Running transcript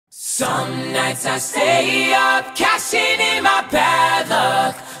Some nights I stay up, cashing in my bad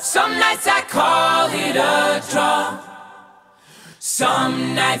luck. Some nights I call it a draw.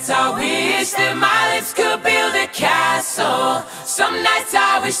 Some nights I wish that my lips could build a castle. Some nights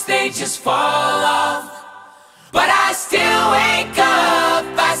I wish they'd just fall off. But I still wake up,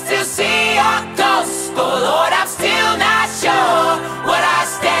 I still see your ghost. Oh Lord, I'm still not sure what I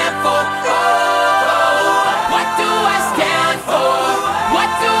stand for. Oh, what do I stand for? What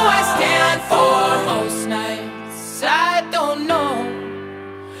do I stand for? Most nights I don't know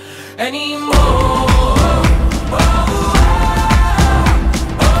anymore.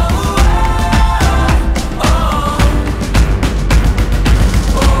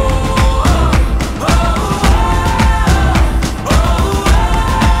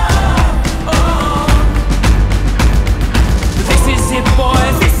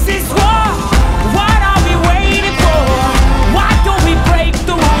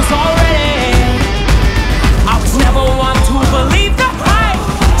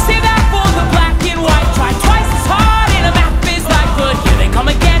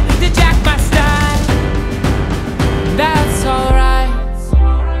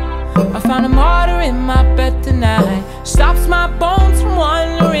 Found a martyr in my bed tonight. Stops my bones from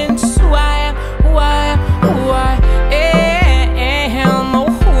wandering. Just who I am, who I am, who I am. Oh,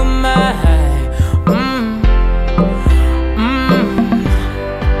 who am I?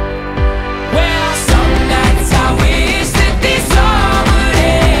 Well, some nights I wish that this all would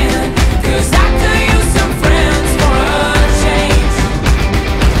end, 'cause I could use some friends for a change.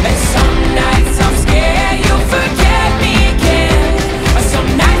 And some nights I'm scared you'll forget me again. Some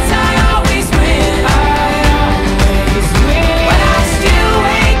nights I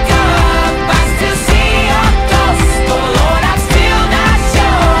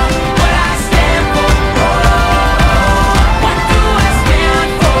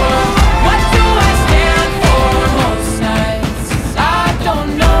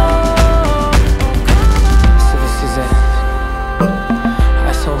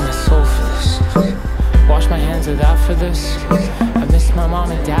for this. I miss my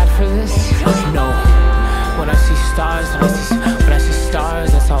mom and dad for this. No, when I see stars, when I see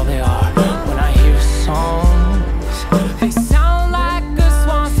stars, that's all they are. When I hear songs, they sound like a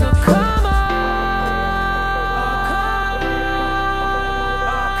swan. So come on,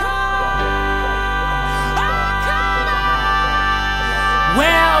 come on.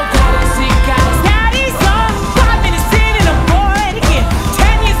 Well, guys, it guys, daddy's on 5 minutes in and I'm bored again.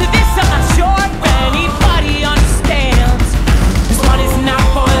 10 years of this, I'm not sure if anybody understands. This one is not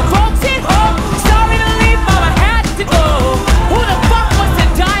for the folks at home. Sorry to leave, mom, I had to go. Who the fuck wants to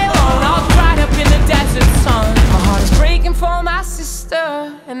die alone, all dried up in the desert sun? My heart is breaking for my sister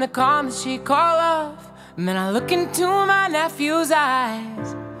and the calm that she called off. And then I look into my nephew's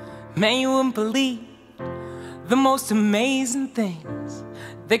eyes. Man, you wouldn't believe the most amazing things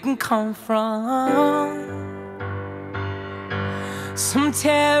that can come from some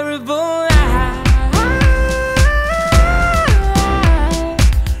terrible lies.